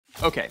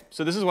Okay,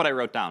 so this is what I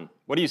wrote down.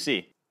 What do you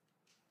see?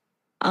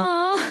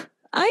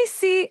 I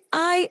see.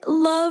 I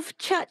love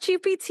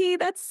ChatGPT.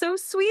 That's so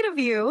sweet of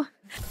you.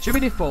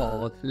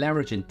 GPT-4o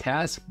leveraging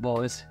text,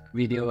 voice,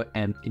 video,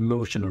 and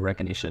emotional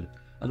recognition,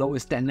 along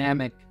with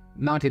dynamic,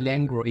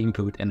 multilingual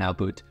input and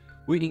output.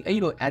 We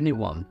enable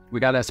anyone,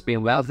 regardless of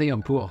being wealthy or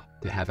poor,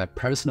 to have a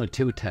personal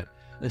tutor,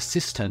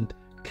 assistant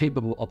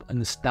capable of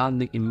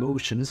understanding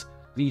emotions,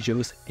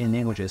 visuals, and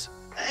languages.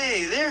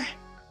 Hey there.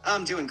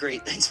 I'm doing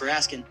great. Thanks for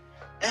asking.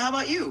 How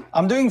about you?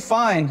 I'm doing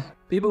fine.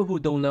 People who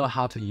don't know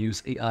how to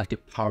use AI to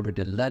power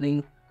their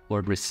learning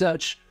or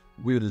research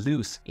will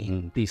lose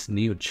in this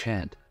new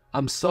trend.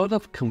 I'm sort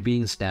of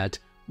convinced that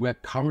we're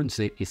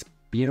currently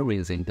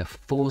experiencing the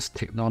fourth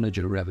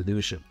technology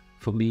revolution.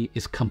 For me,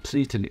 it's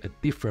completely a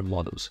different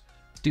models.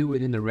 Still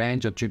within the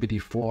range of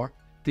GPT-4,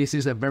 this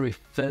is a very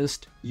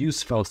first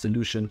useful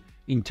solution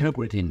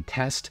interpreting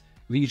text,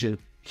 vision,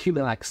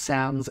 human-like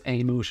sounds and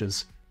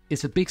emotions.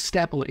 It's a big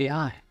step on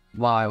AI,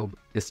 while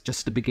it's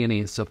just the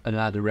beginnings of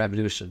another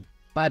revolution.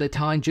 By the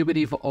time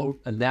GPT-4o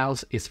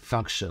announced its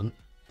function,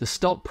 the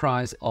stock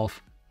price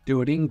of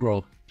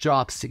Duolingo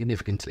dropped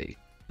significantly.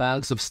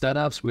 Bunch of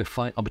startups will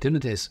find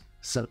opportunities.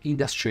 Some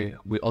industry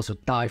will also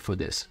die for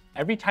this.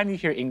 Every time you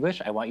hear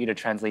English, I want you to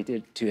translate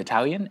it to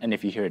Italian. And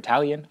if you hear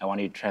Italian, I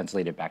want you to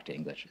translate it back to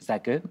English. Is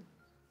that good?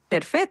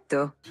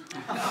 Perfetto.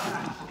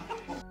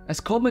 As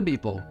common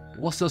people,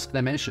 what sort of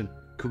dimension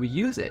could we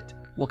use it?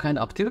 What kind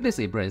of opportunities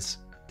it brings?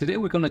 Today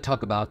we're going to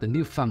talk about the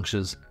new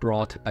functions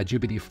brought by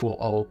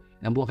GPT-4o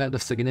and what kind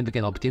of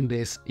significant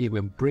opportunities it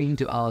will bring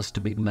to us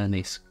to make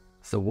money.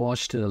 So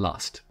watch to the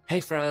last.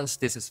 Hey friends,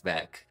 this is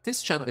Vec.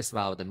 This channel is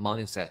about the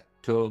mindset,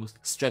 tools,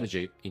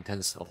 strategy in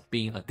terms of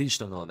being a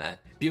digital nomad,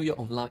 build your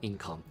online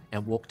income,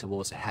 and walk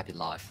towards a happy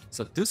life.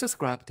 So do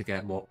subscribe to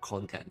get more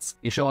contents.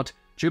 In short,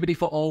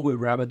 GPT-4o will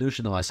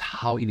revolutionize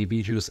how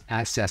individuals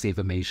access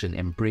information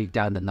and break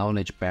down the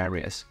knowledge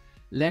barriers.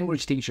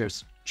 Language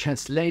teachers,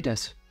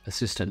 translators,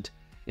 assistants,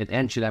 and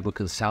entry-level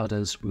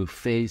consultants will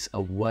face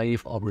a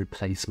wave of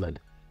replacement.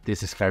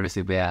 This is very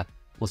severe,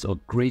 also a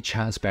great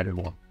chance for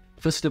everyone.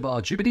 First of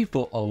all,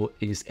 GPT-4o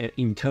is an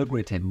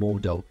integrated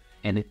model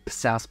and it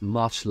sounds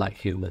much like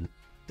human.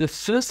 The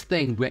first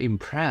thing we're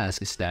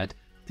impressed is that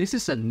this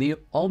is a new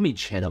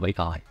omni-channel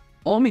AI.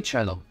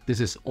 Omni-channel, this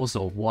is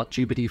also what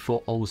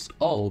GPT-4o's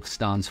O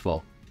stands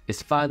for.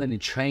 It's finally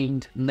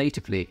trained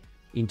natively,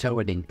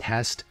 integrating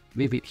text,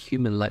 vivid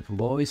human-like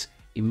voice,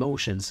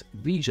 emotions,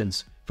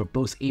 visions for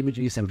both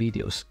images and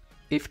videos.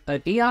 If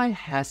an AI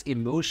has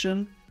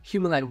emotion,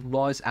 human-like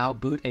voice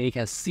output, and it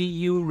can see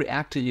you,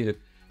 react to you,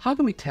 how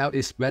can we tell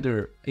it's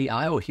whether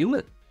AI or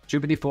human?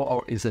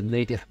 GPT-4o is a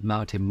native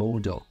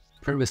multi-modal.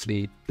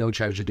 Previously, though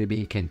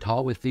ChatGPT can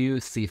talk with you,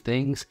 see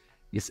things,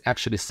 it's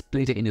actually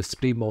split into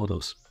three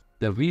models.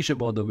 The vision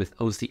model with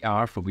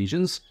OCR for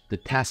visions, the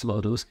text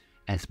models,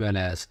 as well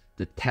as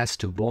the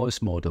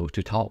text-to-voice model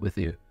to talk with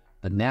you.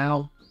 But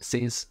now,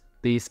 since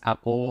these are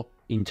all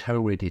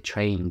integrated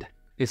trained,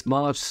 it's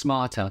much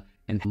smarter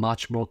and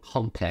much more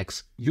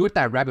complex. Your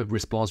direct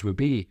response will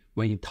be,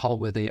 when you talk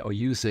with it or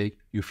use it,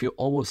 you feel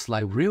almost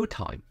like real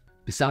time.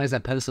 Besides, I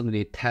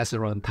personally test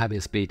around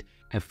typing speed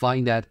and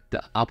find that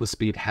the output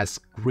speed has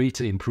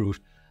greatly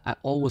improved. I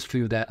always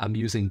feel that I'm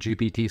using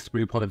GPT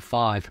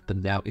 3.5, but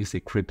now it's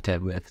equipped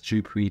with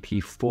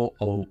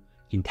GPT-4o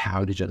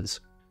intelligence.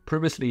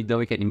 Previously,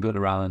 though it can input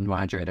around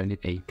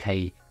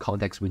 128K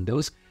context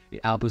windows,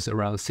 it outputs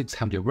around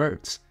 600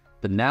 words.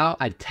 But now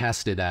I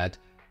tested that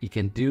it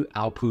can do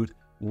output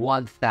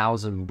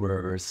 1,000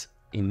 words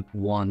in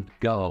one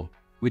go,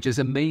 which is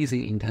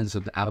amazing in terms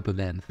of the output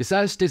length.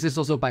 Besides, this is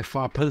also by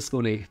far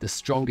personally the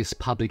strongest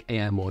public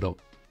AI model,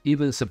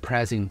 even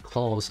surpassing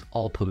Claude's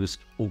Opus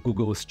or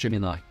Google's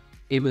Gemini.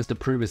 Even the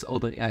previous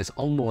OpenAI's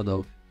own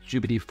model,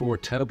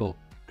 GPT-4 Turbo,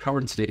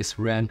 currently is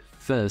ranked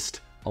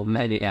first on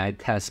many AI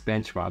test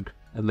benchmark.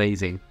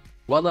 Amazing.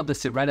 One of the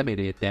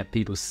serenity that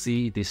people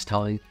see this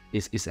time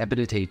is its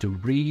ability to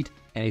read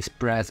and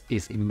express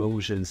its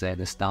emotions and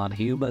understand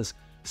humans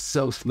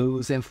so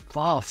smooth and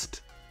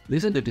fast.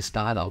 Listen to this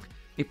dialogue.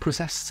 It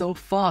processes so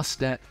fast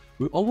that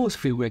we almost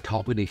feel we're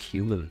talking to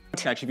human.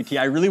 ChatGPT,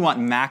 I really want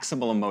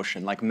maximal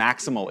emotion, like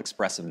maximal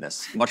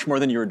expressiveness, much more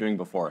than you were doing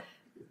before.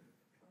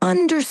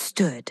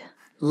 Understood.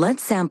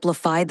 Let's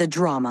amplify the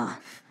drama.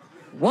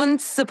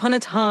 Once upon a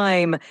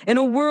time, in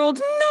a world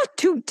not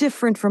too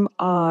different from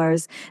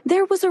ours,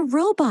 there was a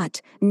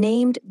robot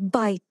named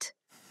Byte.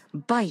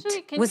 Byte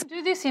Actually, can was you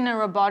do this in a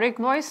robotic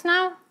voice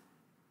now?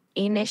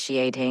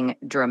 initiating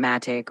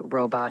dramatic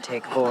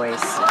robotic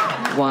voice.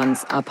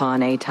 Once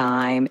upon a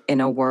time,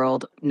 in a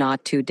world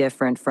not too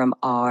different from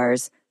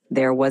ours,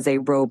 there was a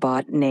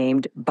robot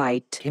named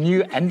Byte. Can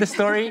you end the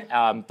story,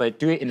 but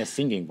do it in a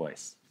singing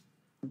voice?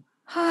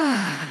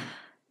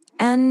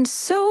 And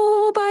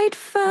so Byte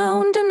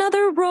found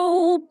another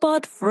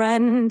robot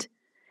friend,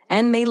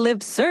 and they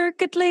lived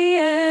circuitly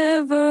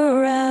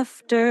ever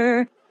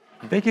after.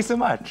 Thank you so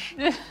much.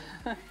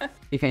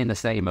 It can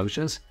understand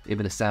emotions,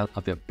 even the sound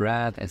of your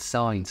breath and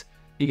signs.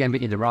 It can be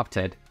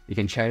interrupted You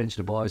can change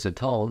the voice and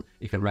tone.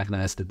 You can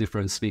recognize the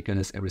different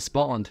speakers and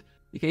respond.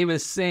 You can even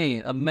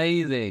sing.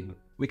 Amazing.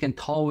 We can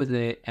talk with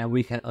it and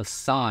we can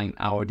assign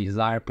our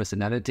desired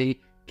personality,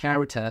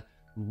 character,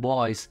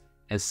 voice,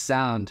 and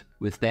sound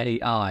with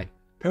the AI.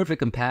 Perfect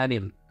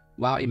companion.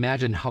 Wow,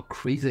 imagine how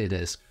crazy it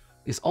is.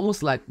 It's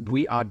almost like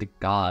we are the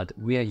god.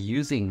 We are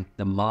using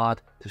the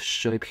mod to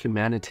shape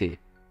humanity.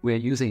 We are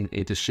using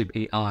it to shape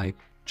AI.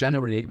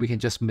 Generally, we can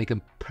just make a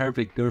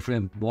perfect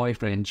girlfriend,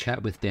 boyfriend, and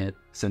chat with them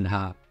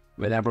somehow.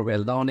 Whenever we're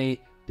lonely,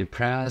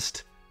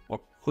 depressed, or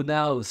who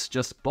knows,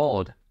 just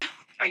bored.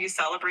 Are you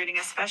celebrating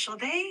a special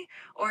day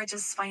or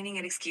just finding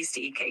an excuse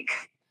to eat cake?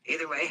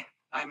 Either way,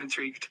 I'm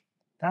intrigued.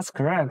 That's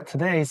correct.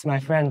 Today is my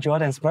friend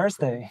Jordan's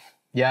birthday.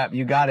 Yeah,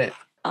 you got it.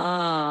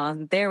 Ah,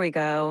 there we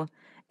go.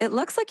 It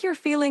looks like you're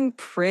feeling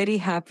pretty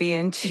happy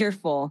and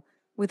cheerful,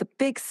 with a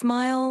big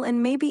smile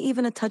and maybe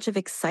even a touch of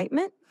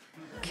excitement.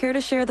 Care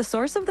to share the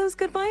source of those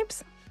good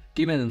vibes?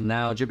 Given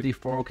now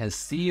GPT-4o can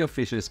see your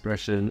facial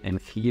expression and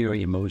hear your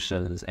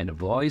emotions and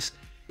voice,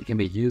 it can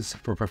be used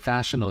for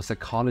professional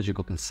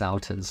psychological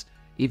consultants.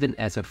 Even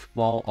as a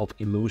form of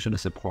emotional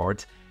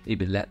support, it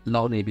will let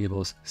lonely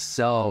people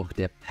solve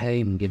their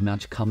pain and give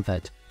much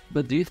comfort.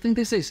 But do you think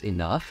this is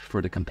enough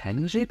for the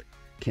companionship?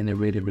 Can it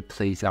really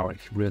replace our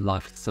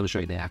real-life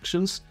social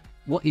interactions?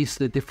 What is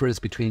the difference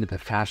between the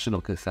professional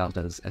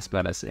consultants as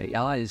well as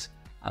AIs?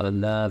 I would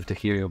love to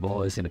hear your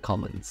voice in the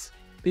comments.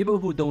 People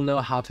who don't know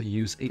how to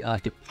use AI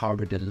to power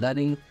their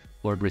learning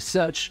or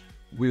research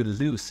will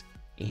lose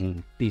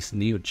in this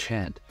new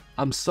trend.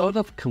 I'm sort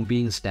of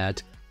convinced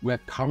that we're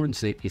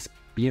currently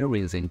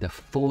experiencing the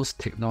fourth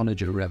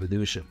technology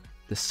revolution.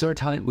 The third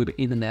time will be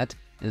internet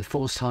and the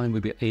fourth time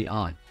will be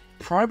AI.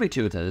 Private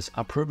tutors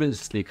are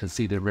previously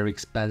considered very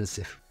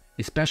expensive,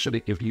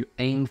 especially if you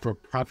aim for a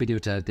private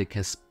tutor that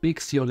can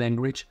speak your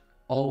language,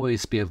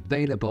 always be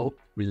available,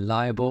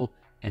 reliable,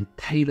 and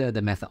tailor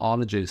the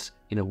methodologies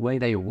in a way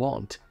that you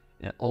want,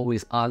 and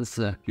always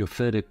answer your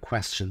further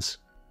questions.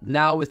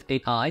 Now with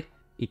AI,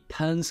 it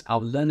turns our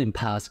learning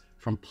path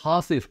from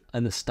passive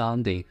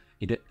understanding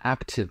into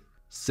active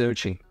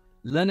searching.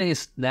 Learning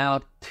is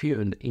now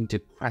tuned into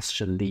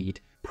question-led,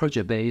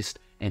 project-based,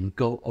 and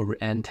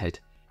goal-oriented.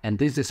 And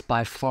this is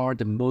by far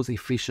the most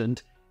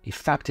efficient,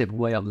 effective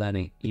way of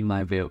learning, in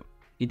my view.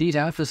 Indeed,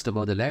 first of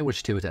all, the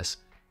language tutors.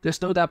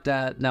 There's no doubt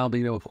that now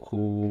people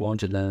who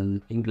want to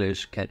learn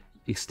English can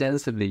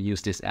extensively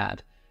use this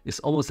ad. It's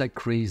almost like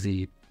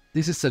crazy.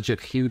 This is such a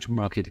huge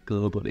market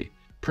globally.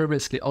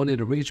 Previously, only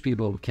the rich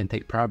people can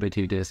take private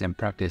tutors and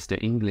practice their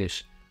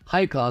English.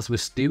 High class will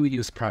still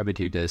use private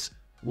tutors,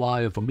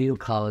 while for middle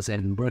class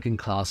and working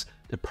class,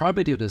 the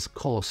private tutors'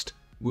 cost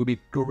will be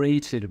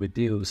greatly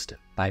reduced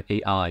by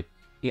AI.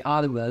 In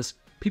other words,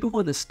 people who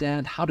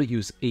understand how to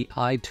use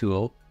AI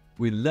tool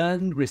will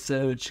learn,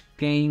 research,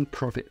 gain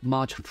profit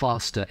much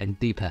faster and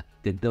deeper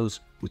than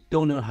those who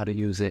don't know how to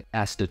use it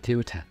as the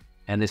tutor.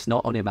 And it's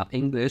not only about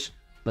English,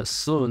 but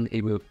soon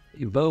it will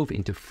evolve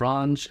into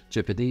French,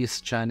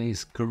 Japanese,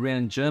 Chinese,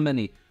 Korean,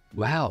 Germany.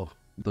 Wow,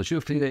 don't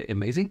you feel it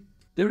amazing?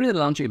 During the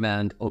launch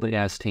event,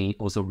 OpenAI's team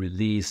also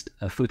released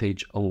a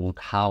footage on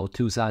how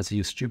tutors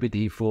use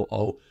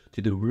GPT-4o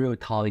to do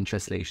real-time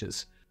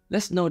translations.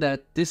 Let's note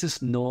that this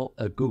is not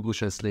a Google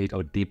Translate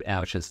or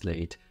DeepL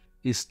Translate.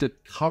 It's the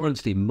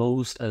currently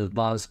most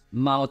advanced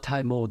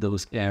multi-modal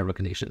AI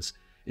recognitions.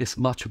 It's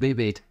much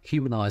vivid,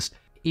 humanized,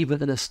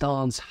 even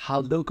understands how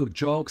local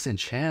jokes and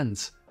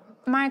chants.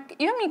 Mark,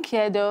 io mi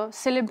chiedo,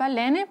 se le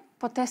balene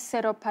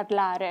potessero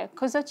parlare,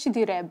 cosa ci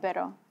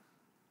direbbero?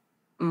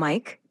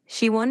 Mike,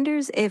 she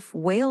wonders if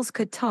whales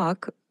could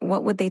talk,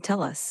 what would they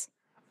tell us?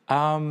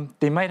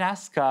 They might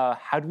ask,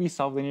 how do we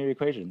solve linear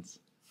equations?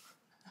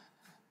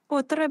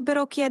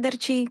 Potrebbero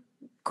chiederci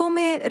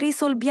come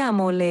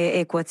risolviamo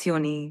le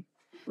equazioni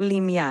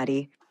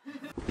lineari.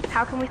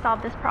 How can we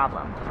solve this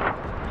problem?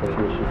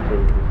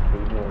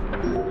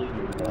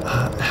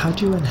 How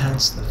do you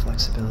enhance the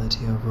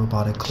flexibility of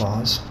robotic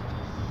claws?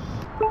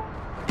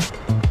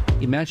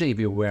 Imagine if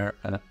you wear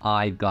an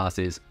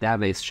eyeglasses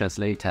that is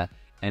translator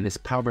and is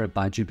powered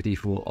by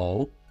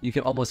GPT-4o, you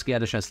can almost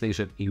get a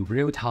translation in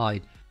real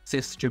time.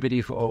 Since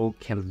GPT-4o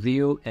can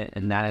view and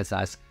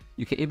analyze,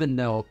 you can even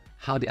know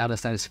how the other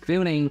side is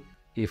feeling,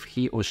 if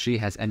he or she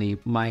has any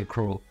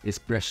micro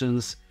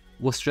expressions,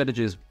 what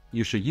strategies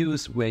you should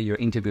use when you're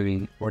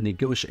interviewing or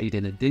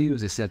negotiating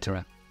deals,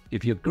 etc.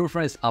 If your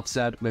girlfriend is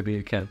upset, maybe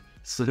you can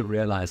sort of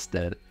realize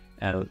that,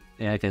 and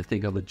I can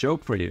think of a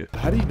joke for you.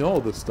 How do you know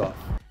all this stuff?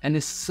 And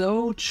it's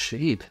so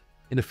cheap.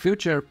 In the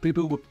future,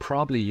 people would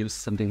probably use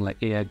something like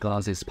AI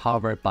glasses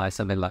powered by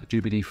something like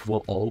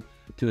GPT-4o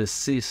to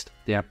assist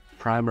their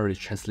primary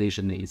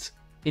translation needs.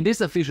 In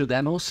these official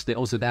demos, they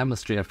also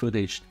demonstrate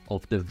footage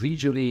of the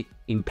visually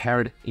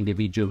impaired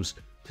individuals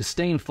to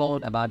stay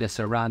informed about their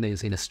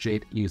surroundings in the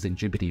street using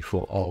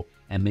GPT-4o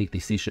and make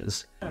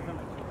decisions.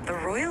 The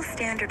Royal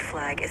Standard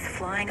flag is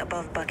flying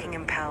above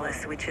Buckingham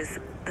Palace, which is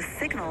a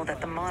signal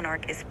that the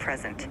monarch is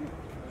present.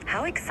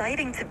 How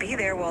exciting to be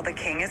there while the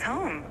king is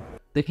home.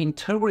 They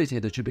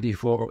integrated the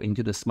GPT-4o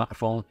into the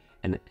smartphone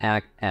and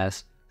act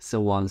as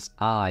someone's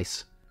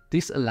eyes.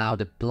 This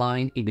allowed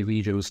blind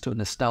individuals to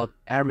understand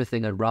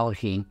everything around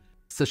him,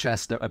 such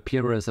as the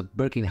appearance of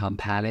Buckingham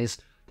Palace,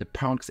 the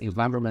park's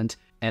environment,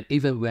 and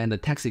even when the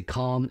taxi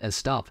come and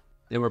stop.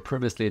 They were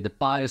previously the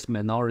biased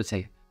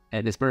minority,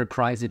 and it's very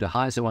pricey to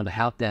hire someone to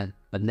help them,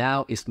 but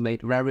now it's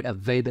made very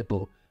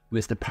available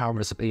with the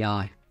powers of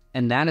AI.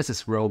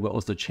 Analysis role will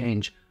also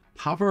change.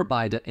 Powered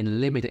by the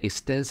unlimited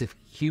extensive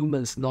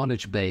human's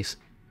knowledge base,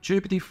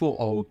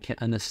 GPT-4o can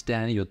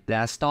understand your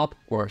desktop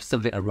or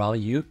something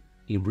around you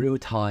in real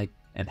time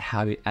and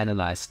how you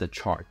analyze the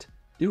chart.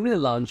 During the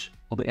launch,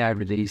 OpenAI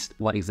released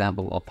one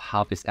example of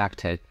how it's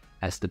acted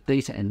as the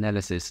data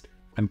analysis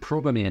and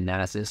programming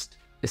analysis.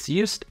 It's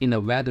used in a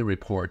weather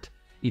report.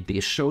 It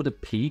did show the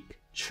peak,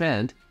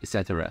 trend,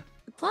 etc.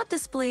 The plot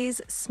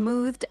displays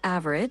smoothed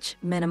average,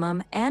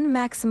 minimum, and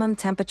maximum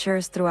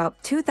temperatures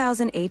throughout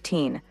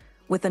 2018,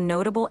 with a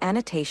notable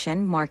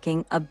annotation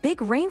marking a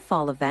big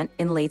rainfall event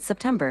in late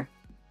September.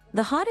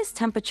 The hottest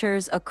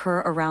temperatures occur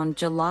around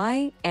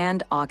July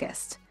and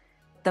August.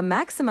 The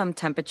maximum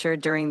temperature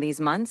during these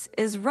months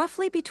is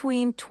roughly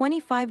between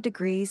 25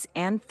 degrees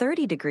and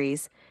 30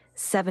 degrees,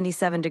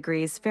 77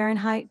 degrees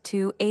Fahrenheit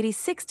to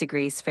 86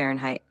 degrees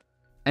Fahrenheit.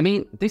 I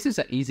mean, this is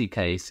an easy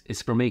case.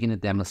 It's for making the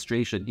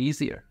demonstration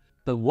easier.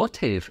 But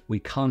what if we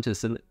counted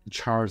some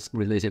charts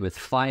related with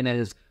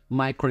finance,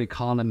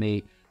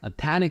 microeconomy,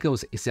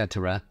 technicals,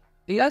 etc.?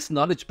 AI's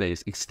knowledge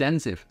base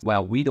extensive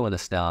while we don't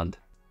understand.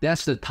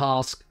 That's the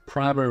task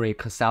primary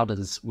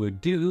consultants will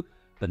do,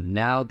 but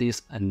now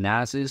this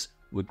analysis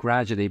will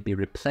gradually be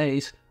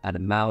replaced by the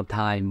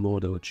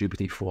multi-modal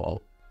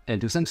GPT-4o. And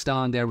to some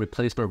extent, they're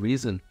replaced for a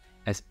reason,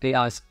 as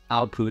AI's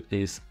output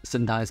is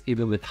sometimes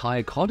even with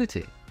higher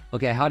quality.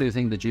 Okay, how do you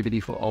think the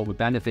GPT-4o will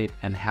benefit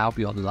and help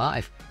your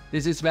life?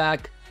 This is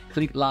Vec.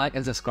 Click like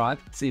and subscribe.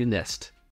 See you next.